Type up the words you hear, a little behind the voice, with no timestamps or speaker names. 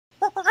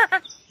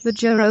The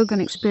Joe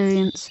Rogan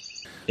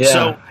Experience. Yeah.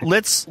 So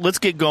let's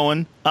get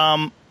going.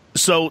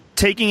 So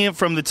taking it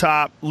from the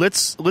top,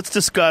 let's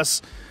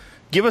discuss.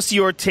 Give us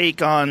your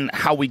take on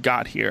how we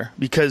got here,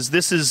 because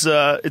this is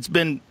it's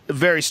been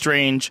very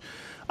strange.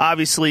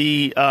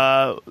 Obviously,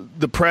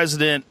 the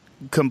president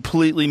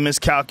completely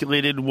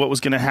miscalculated what was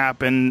going to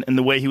happen, and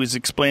the way he was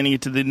explaining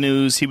it to the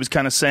news, he was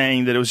kind of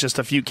saying that it was just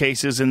a few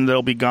cases and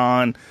they'll be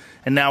gone.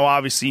 And now,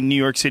 obviously, New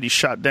York City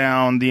shut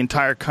down. The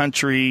entire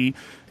country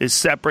is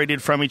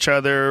separated from each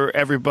other.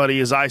 Everybody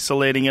is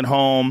isolating at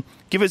home.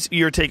 Give us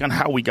your take on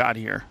how we got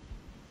here.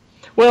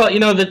 Well,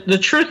 the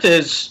truth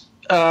is,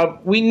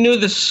 we knew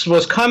this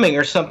was coming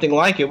or something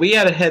like it. We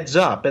had a heads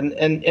up, and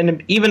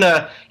even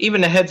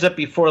a heads up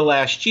before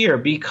last year,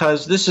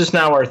 because this is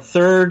now our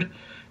third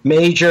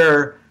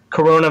major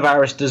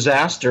coronavirus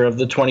disaster of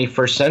the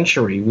 21st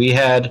century. We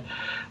had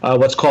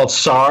what's called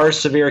SARS,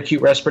 severe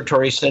acute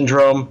respiratory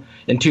syndrome,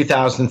 in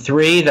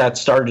 2003. That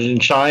started in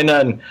China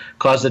and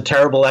caused a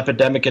terrible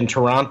epidemic in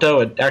Toronto.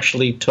 It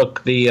actually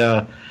took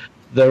the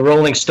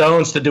Rolling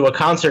Stones to do a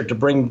concert to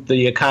bring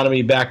the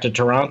economy back to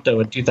Toronto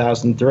in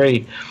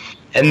 2003.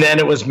 And then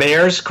it was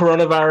MERS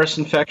coronavirus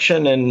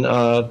infection in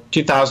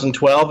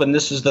 2012, and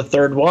this is the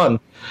third one.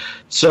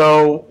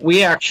 So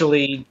we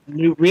actually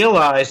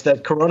realized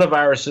that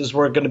coronaviruses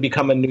were going to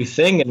become a new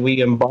thing, and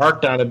we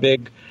embarked on a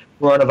big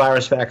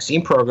coronavirus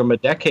vaccine program a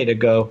decade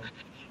ago.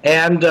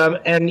 And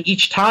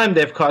each time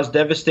they've caused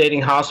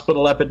devastating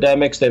hospital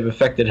epidemics. They've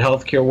affected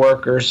healthcare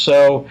workers.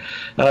 So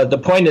the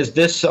point is,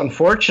 this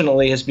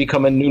unfortunately has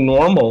become a new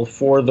normal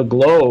for the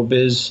globe,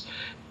 is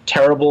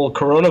terrible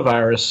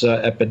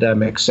coronavirus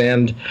epidemics.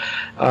 And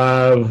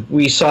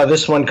we saw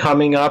this one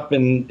coming up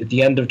at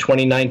the end of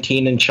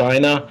 2019 in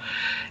China.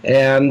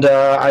 And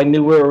I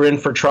knew we were in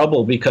for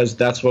trouble, because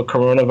that's what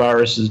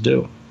coronaviruses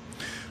do.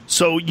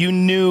 So you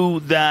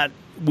knew that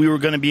we were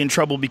going to be in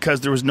trouble because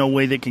there was no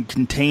way they can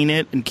contain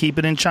it and keep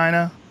it in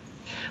China?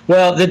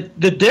 Well,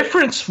 the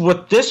difference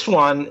with this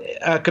one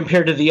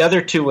compared to the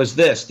other two was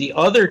this. The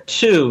other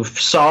two,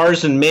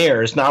 SARS and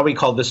MERS, now we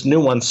call this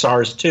new one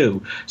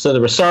SARS-2. So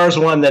there was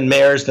SARS-1, then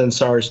MERS, then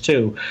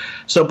SARS-2.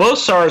 So both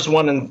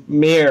SARS-1 and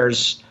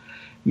MERS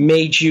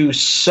made you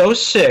so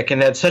sick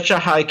and had such a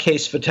high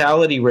case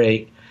fatality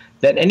rate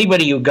that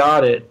anybody who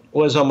got it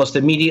was almost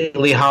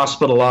immediately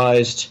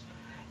hospitalized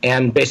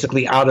and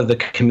basically out of the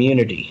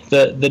community.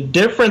 The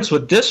difference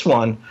with this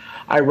one,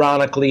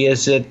 ironically,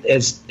 is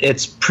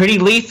it's pretty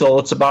lethal.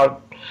 It's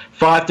about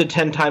 5 to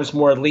 10 times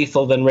more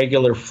lethal than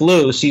regular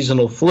flu,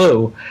 seasonal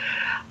flu.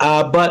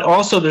 But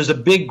also there's a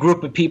big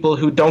group of people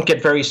who don't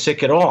get very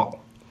sick at all.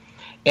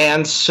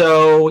 And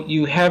so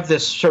you have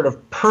this sort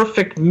of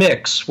perfect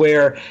mix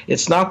where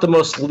it's not the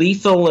most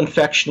lethal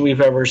infection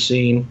we've ever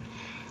seen.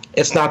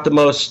 It's not the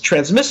most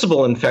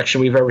transmissible infection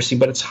we've ever seen,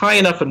 but it's high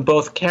enough in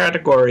both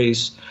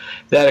categories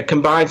that it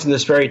combines in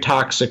this very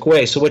toxic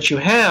way. So what you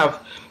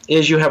have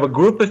is you have a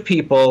group of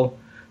people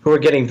who are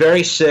getting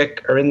very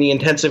sick or in the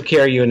intensive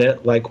care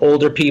unit, like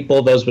older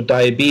people, those with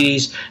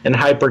diabetes and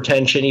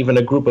hypertension, even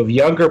a group of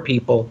younger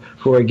people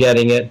who are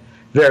getting it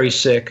very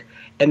sick,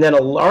 and then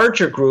a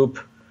larger group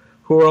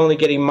who are only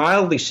getting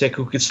mildly sick,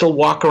 who could still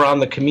walk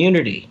around the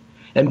community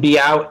and be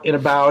out and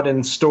about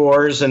in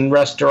stores and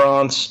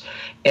restaurants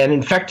and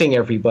infecting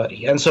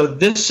everybody. And so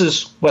this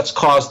is what's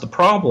caused the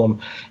problem.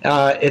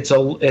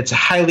 It's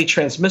highly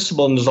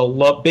transmissible, and there's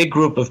a big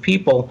group of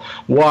people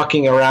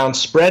walking around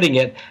spreading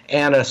it,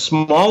 and a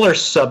smaller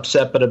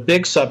subset, but a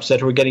big subset,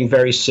 who are getting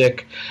very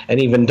sick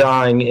and even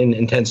dying in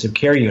intensive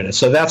care units.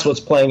 So that's what's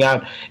playing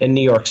out in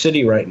New York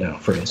City right now,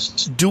 for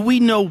instance. Do we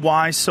know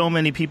why so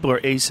many people are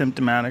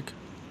asymptomatic?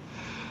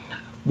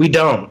 We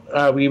don't.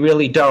 We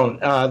really don't.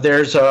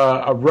 There's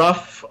a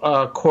rough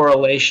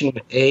correlation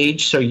with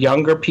age. So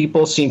younger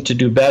people seem to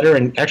do better,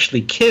 and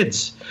actually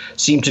kids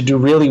seem to do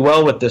really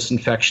well with this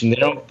infection.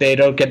 They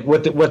don't get,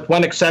 with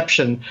one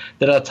exception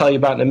that I'll tell you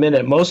about in a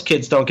minute, most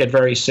kids don't get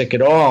very sick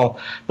at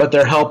all, but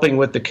they're helping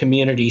with the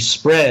community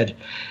spread.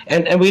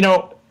 And we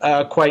don't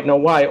quite know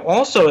why.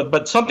 Also,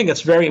 but something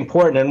that's very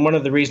important, and one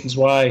of the reasons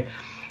why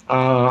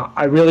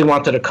I really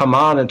wanted to come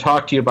on and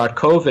talk to you about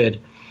COVID,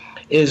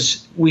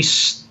 is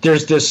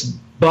there's this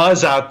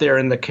buzz out there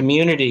in the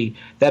community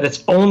that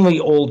it's only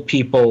old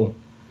people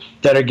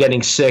that are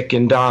getting sick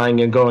and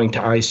dying and going to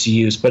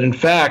ICUs. But in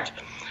fact,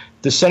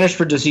 the Centers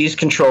for Disease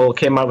Control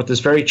came out with this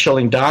very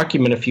chilling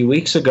document a few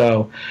weeks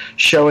ago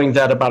showing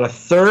that about a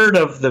third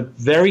of the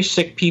very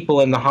sick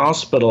people in the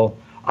hospital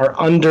are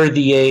under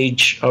the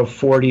age of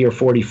 40 or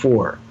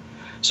 44.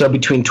 So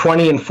between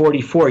 20 and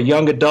 44,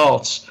 young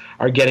adults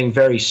are getting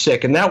very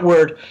sick. And that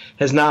word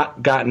has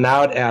not gotten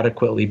out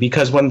adequately,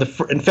 because when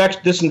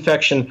this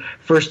infection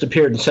first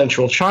appeared in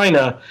central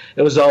China,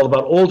 it was all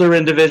about older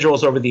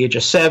individuals over the age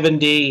of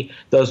 70,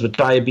 those with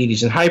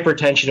diabetes and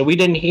hypertension, and we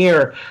didn't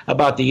hear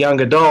about the young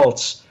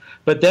adults.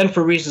 But then,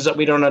 for reasons that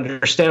we don't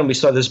understand, we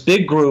saw this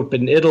big group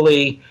in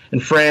Italy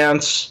and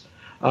France,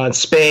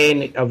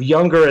 Spain of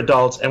younger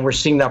adults, and we're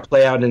seeing that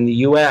play out in the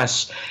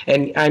U.S.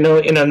 And I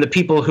know, the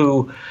people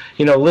who,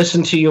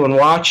 listen to you and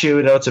watch you,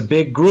 it's a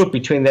big group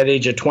between that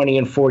age of 20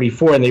 and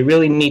 44, and they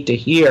really need to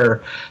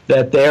hear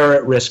that they're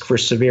at risk for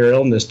severe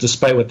illness,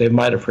 despite what they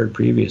might have heard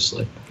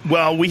previously.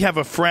 Well, we have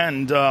a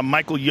friend,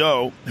 Michael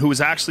Yo, who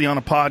was actually on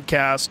a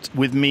podcast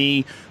with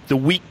me the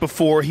week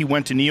before he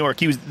went to New York.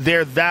 He was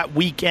there that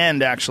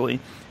weekend, actually,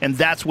 and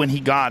that's when he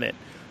got it.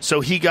 So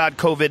he got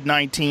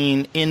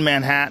COVID-19 in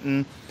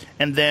Manhattan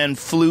and then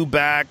flew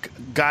back,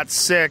 got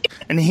sick.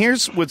 And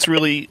here's what's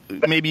really,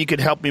 maybe you could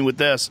help me with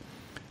this.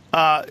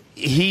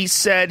 He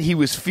said he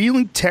was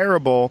feeling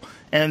terrible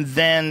and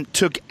then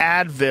took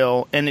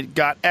Advil, and it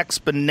got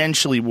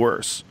exponentially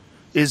worse.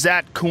 Is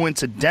that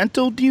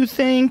coincidental, do you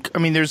think? I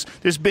mean,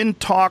 there's been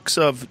talks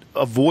of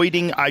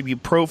avoiding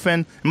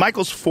ibuprofen.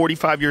 Michael's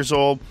 45 years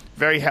old,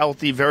 very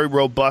healthy, very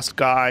robust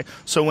guy.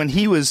 So when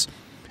he was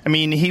in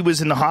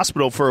the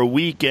hospital for a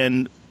week,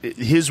 and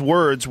his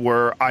words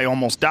were, "I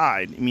almost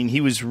died." I mean,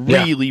 he was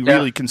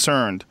really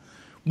concerned.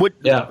 What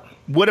about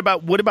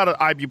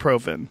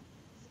ibuprofen?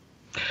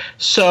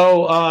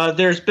 So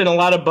there's been a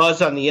lot of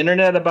buzz on the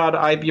internet about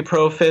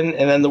ibuprofen,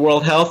 and then the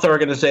World Health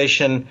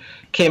Organization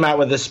came out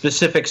with a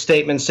specific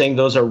statement saying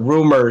those are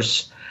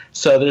rumors.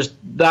 So there's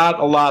not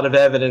a lot of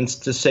evidence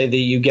to say that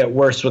you get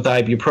worse with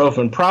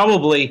ibuprofen.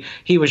 Probably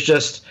he was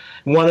just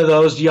one of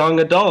those young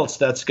adults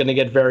that's going to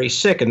get very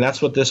sick, and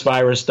that's what this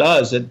virus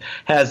does. It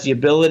has the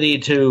ability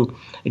to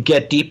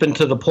get deep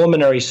into the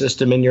pulmonary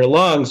system in your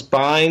lungs,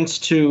 binds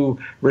to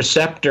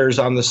receptors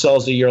on the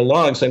cells of your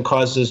lungs, and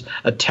causes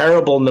a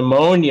terrible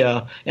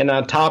pneumonia, and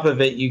on top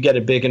of it, you get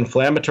a big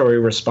inflammatory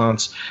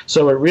response.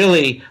 So it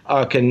really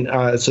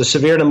it's a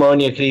severe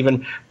pneumonia, can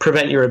even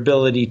prevent your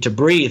ability to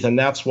breathe, and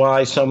that's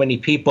why so many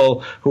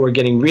people who are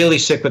getting really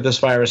sick with this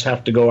virus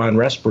have to go on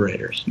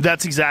respirators.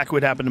 That's exactly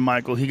what happened to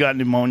Michael. He got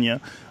pneumonia.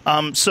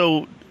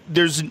 So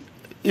there's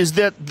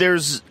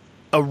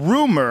a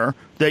rumor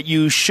that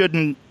you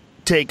shouldn't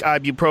take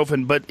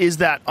ibuprofen, but is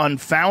that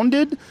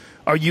unfounded?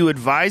 Are you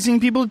advising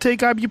people to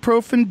take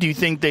ibuprofen? Do you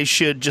think they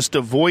should just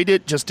avoid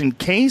it just in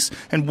case?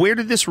 And where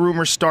did this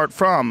rumor start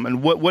from?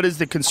 And what is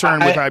the concern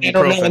with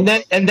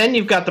ibuprofen? And then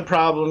you've got the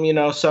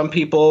problem, some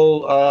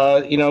people,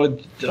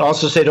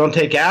 also say don't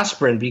take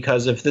aspirin,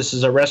 because if this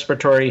is a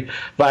respiratory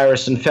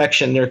virus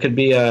infection, there could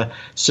be a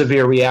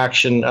severe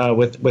reaction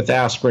with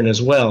aspirin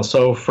as well.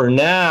 So for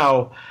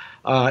now,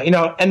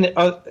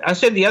 I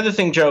said the other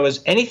thing, Joe, is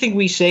anything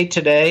we say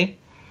today,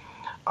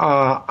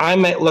 I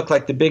might look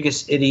like the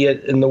biggest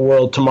idiot in the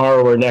world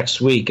tomorrow or next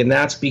week, and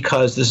that's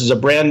because this is a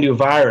brand new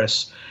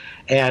virus,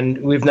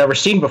 and we've never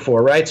seen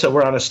before, right? So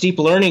we're on a steep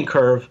learning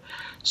curve.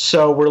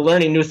 So we're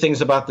learning new things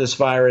about this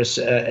virus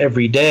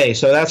every day.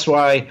 So that's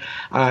why,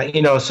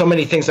 so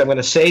many things I'm going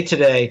to say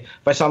today,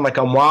 if I sound like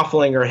I'm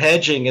waffling or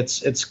hedging,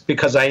 it's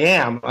because I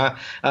am.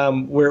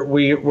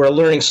 We're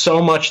learning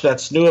so much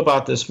that's new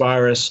about this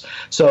virus.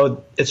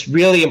 So it's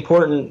really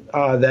important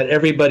that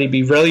everybody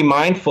be really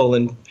mindful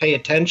and pay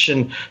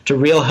attention to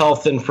real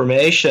health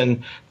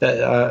information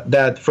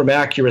that from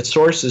accurate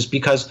sources,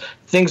 because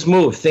things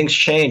move, things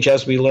change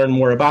as we learn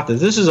more about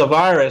this. This is a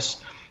virus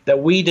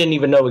that we didn't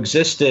even know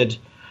existed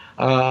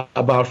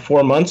about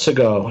 4 months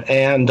ago,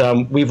 and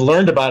we've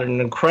learned about it in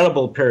an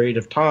incredible period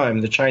of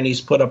time. The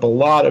Chinese put up a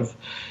lot of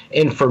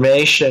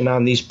information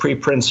on these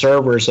preprint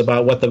servers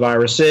about what the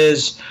virus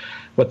is,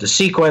 what the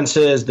sequence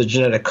is, the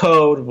genetic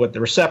code, what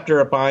the receptor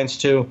it binds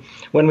to.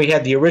 When we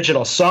had the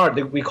original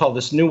SARS, we call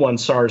this new one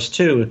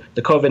SARS-2,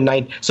 the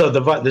COVID-19. So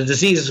the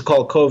disease is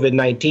called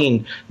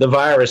COVID-19. The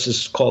virus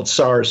is called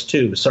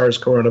SARS-2, SARS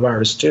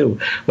coronavirus 2.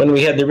 When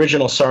we had the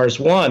original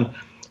SARS-1,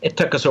 it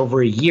took us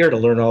over a year to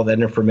learn all that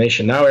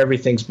information. Now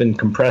everything's been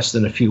compressed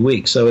in a few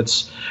weeks, so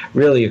it's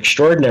really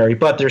extraordinary.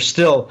 But there's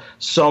still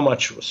so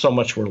much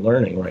we're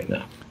learning right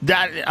now.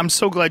 I'm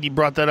so glad you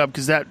brought that up,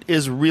 because that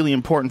is really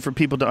important for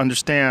people to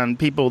understand,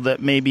 people that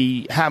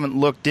maybe haven't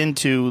looked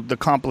into the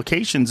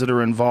complications that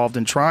are involved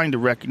in trying to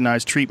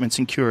recognize treatments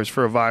and cures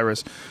for a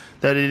virus,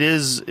 that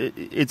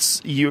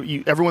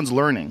everyone's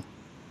learning.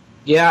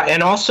 Yeah,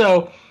 and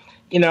also,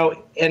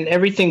 and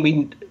everything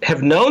we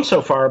have known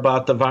so far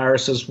about the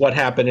virus is what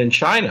happened in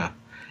China.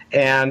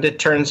 And it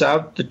turns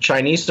out the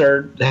Chinese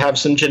have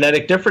some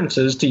genetic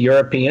differences to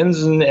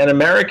Europeans and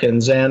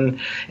Americans, and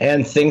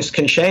things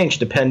can change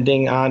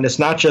depending on, it's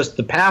not just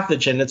the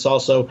pathogen, it's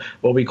also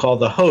what we call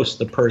the host,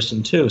 the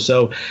person too.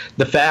 So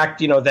the fact,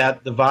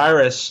 that the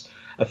virus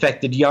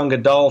affected young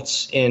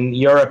adults in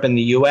Europe and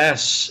the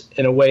U.S.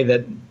 in a way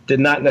that did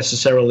not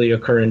necessarily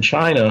occur in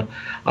China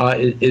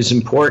is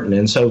important.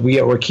 And so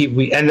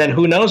and then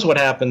who knows what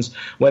happens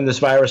when this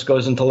virus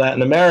goes into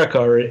Latin America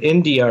or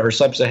India or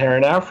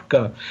sub-Saharan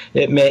Africa.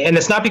 And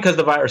it's not because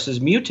the virus is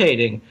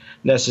mutating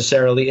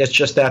necessarily, it's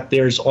just that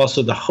there's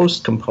also the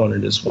host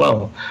component as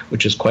well,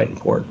 which is quite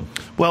important.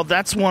 Well,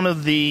 that's one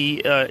of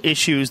the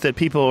issues that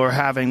people are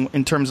having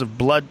in terms of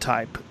blood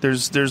type.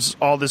 There's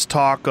all this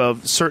talk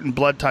of certain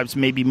blood types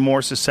may be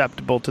more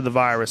susceptible to the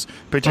virus,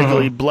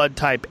 particularly blood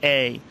type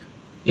A.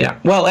 Yeah,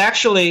 well,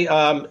 actually,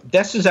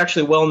 this is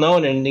actually well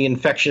known in the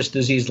infectious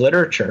disease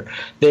literature.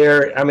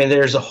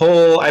 There's a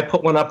whole. I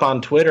put one up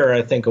on Twitter,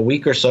 I think, a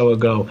week or so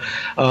ago.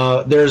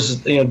 There's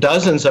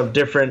dozens of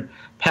different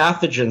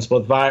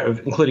pathogens,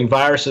 including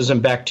viruses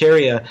and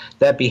bacteria,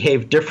 that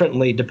behave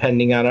differently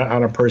depending on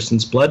a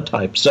person's blood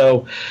type.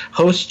 So,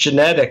 host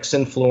genetics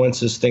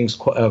influences things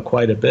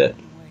quite a bit.